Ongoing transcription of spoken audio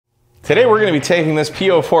Today we're going to be taking this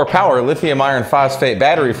PO4 Power lithium iron phosphate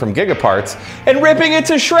battery from Gigaparts and ripping it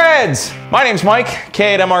to shreds! My name's Mike,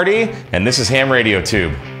 K8MRD, and this is Ham Radio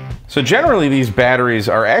Tube. So generally these batteries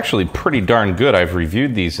are actually pretty darn good. I've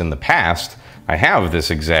reviewed these in the past. I have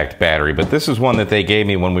this exact battery, but this is one that they gave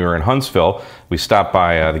me when we were in Huntsville. We stopped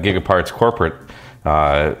by the Gigaparts corporate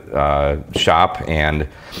shop, and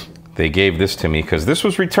they gave this to me because this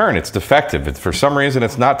was returned. It's defective. For some reason,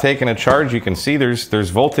 it's not taking a charge. You can see there's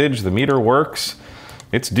voltage. The meter works.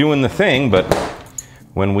 It's doing the thing, but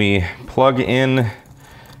when we plug in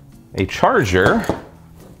a charger,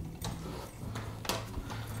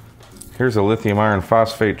 here's a lithium iron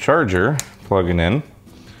phosphate charger plugging in,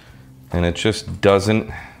 and it just doesn't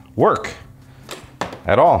work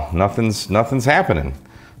at all. Nothing's happening.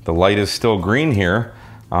 The light is still green here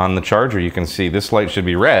on the charger. You can see this light should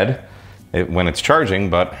be red when it's charging,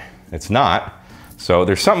 but it's not. So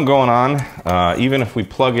there's something going on. Even if we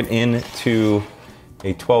plug it into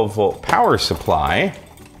a 12-volt power supply,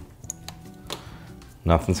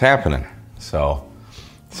 nothing's happening. So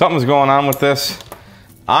something's going on with this.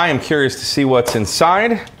 I am curious to see what's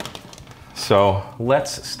inside. So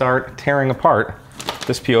let's start tearing apart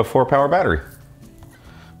this PO4 Power battery.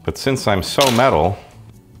 But since I'm so metal,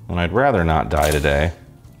 and I'd rather not die today,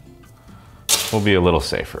 we'll be a little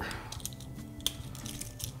safer.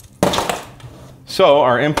 So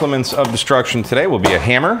our implements of destruction today will be a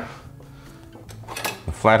hammer.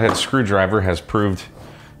 A flathead screwdriver has proved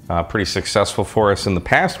pretty successful for us in the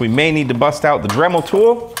past. We may need to bust out the Dremel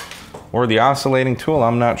tool or the oscillating tool,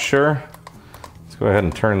 I'm not sure. Let's go ahead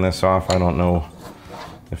and turn this off. I don't know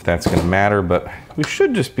if that's gonna matter, but we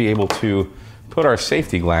should just be able to put our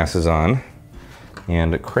safety glasses on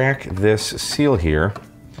and crack this seal here.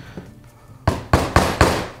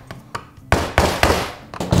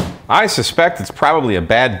 I suspect it's probably a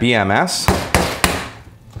bad BMS.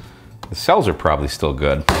 The cells are probably still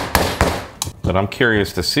good, but I'm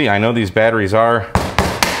curious to see. I know these batteries are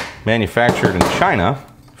manufactured in China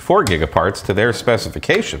for Gigaparts to their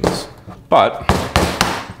specifications, but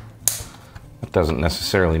that doesn't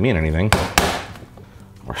necessarily mean anything.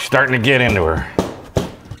 We're starting to get into her.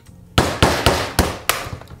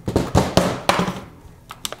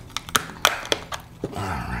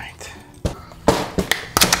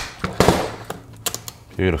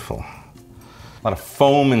 Beautiful. A lot of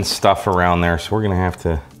foam and stuff around there, so we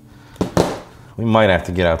might have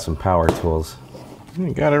to get out some power tools.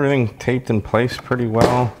 We got everything taped in place pretty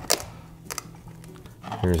well.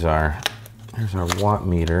 Here's our watt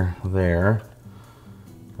meter there.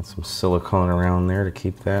 Got some silicone around there to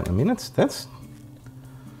keep that. I mean, that's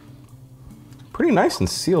pretty nice and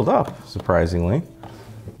sealed up, surprisingly.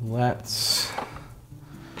 Let's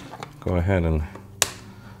go ahead and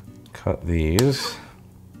cut these.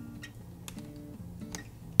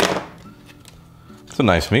 It's a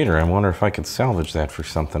nice meter. I wonder if I could salvage that for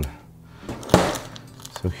something.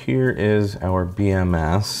 So here is our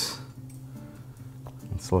BMS.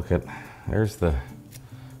 Let's look at, there's the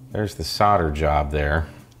solder job there.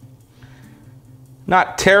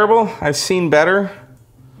 Not terrible. I've seen better.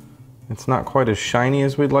 It's not quite as shiny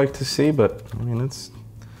as we'd like to see, but I mean,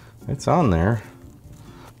 it's on there.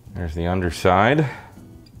 There's the underside.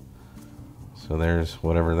 So there's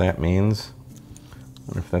whatever that means.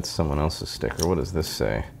 I wonder if that's someone else's sticker. What does this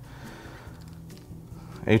say?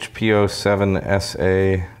 HPO4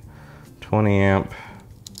 SA 20 amp.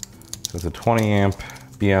 So it's a 20 amp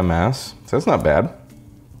BMS. So that's not bad.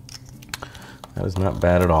 That is not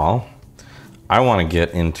bad at all. I want to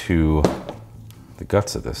get into the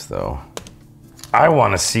guts of this though. I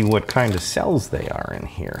want to see what kind of cells they are in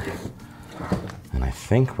here. And I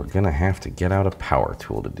think we're gonna have to get out a power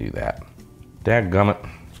tool to do that. Dadgummit.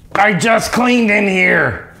 I just cleaned in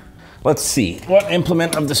here. Let's see, what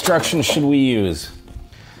implement of destruction should we use?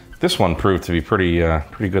 This one proved to be pretty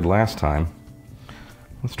good last time.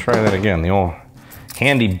 Let's try that again. The old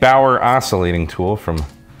handy Bauer oscillating tool from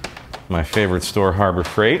my favorite store, Harbor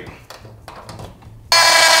Freight.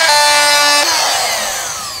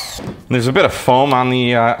 There's a bit of foam on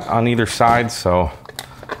the on either side, so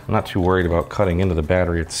I'm not too worried about cutting into the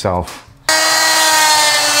battery itself.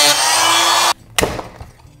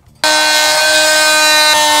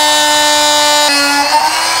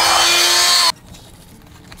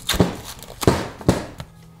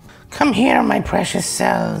 Come here, my precious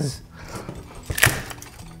cells.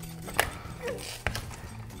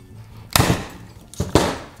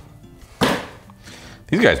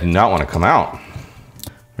 These guys do not want to come out. All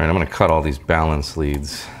right, I'm going to cut all these balance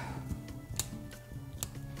leads.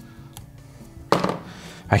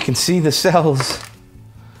 I can see the cells.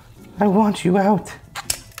 I want you out.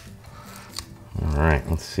 All right,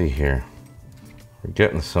 let's see here. We're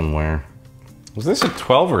getting somewhere. Was this a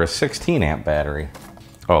 12 or a 16 amp battery?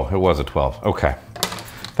 Oh, it was a 12. Okay.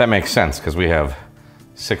 That makes sense because we have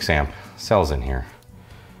 6 amp cells in here.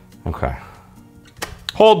 Okay.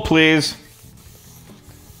 Hold, please.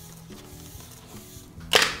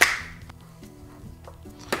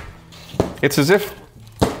 It's as if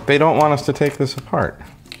they don't want us to take this apart.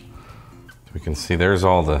 We can see there's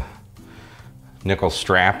all the nickel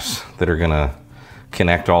straps that are gonna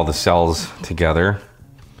connect all the cells together.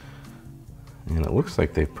 And it looks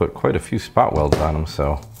like they've put quite a few spot welds on them,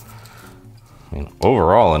 so I mean,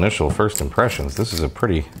 overall initial first impressions, this is a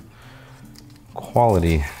pretty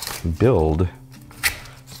quality build.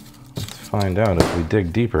 Let's find out if we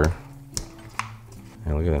dig deeper.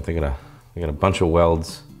 Yeah, look at that, they got a bunch of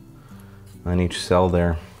welds on each cell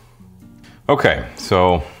there. Okay,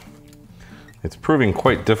 so it's proving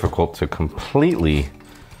quite difficult to completely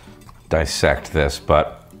dissect this,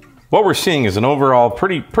 but what we're seeing is an overall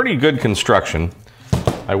pretty good construction.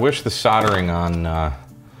 I wish the soldering on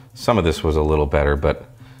some of this was a little better, but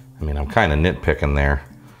I mean, I'm kind of nitpicking there.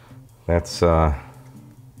 That's not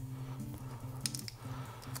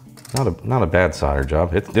a bad solder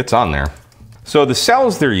job. It's on there. So the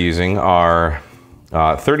cells they're using are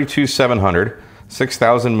 32700,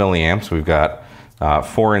 6000 milliamps. We've got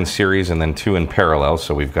 4 in series and then 2 in parallel.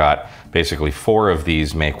 So we've got basically 4 of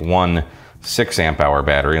these make one 6 amp hour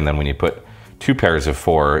battery. And then when you put 2 pairs of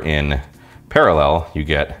 4 in parallel, you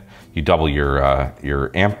double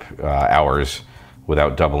your amp hours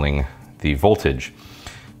without doubling the voltage.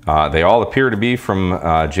 They all appear to be from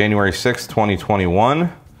January 6th,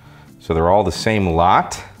 2021. So they're all the same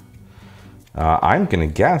lot. I'm gonna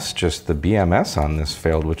guess just the BMS on this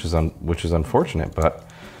failed, which is unfortunate, but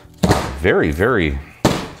very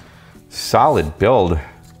solid build.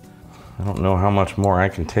 I don't know how much more I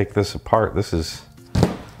can take this apart. This is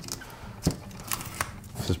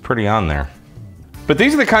pretty on there. But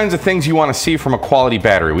these are the kinds of things you want to see from a quality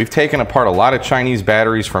battery. We've taken apart a lot of Chinese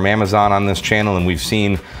batteries from Amazon on this channel, and we've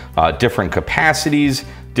seen different capacities,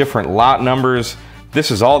 different lot numbers.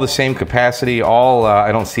 This is all the same capacity,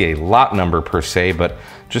 I don't see a lot number per se, but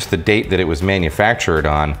just the date that it was manufactured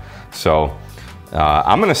on. So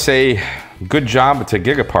I'm gonna say good job to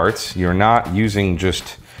Gigaparts. You're not using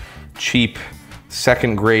just cheap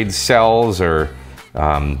second grade cells or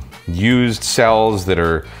used cells that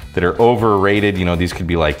are overrated. You know, these could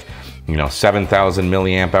be like, 7,000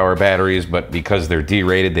 milliamp hour batteries, but because they're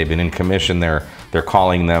derated, they've been in commission, they're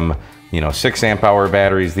calling them 6 amp hour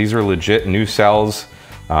batteries. These are legit new cells.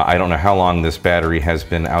 I don't know how long this battery has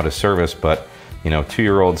been out of service, but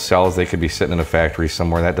 2-year-old cells, they could be sitting in a factory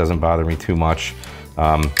somewhere. That doesn't bother me too much.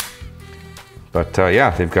 Yeah,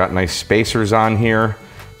 they've got nice spacers on here.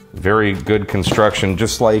 Very good construction,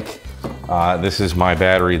 just like this is my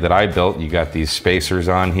battery that I built. You got these spacers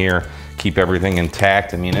on here, keep everything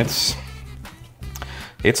intact. I mean, it's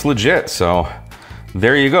legit. So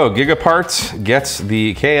there you go. Gigaparts gets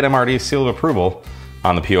the K8MRD seal of approval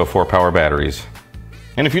on the PO4 power batteries.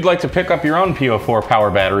 And if you'd like to pick up your own PO4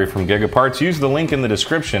 power battery from Gigaparts, use the link in the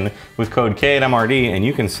description with code K8MRD and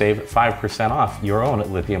you can save 5% off your own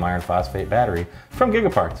lithium iron phosphate battery from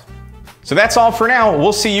Gigaparts. So that's all for now.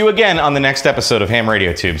 We'll see you again on the next episode of Ham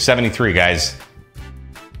Radio Tube 73, guys.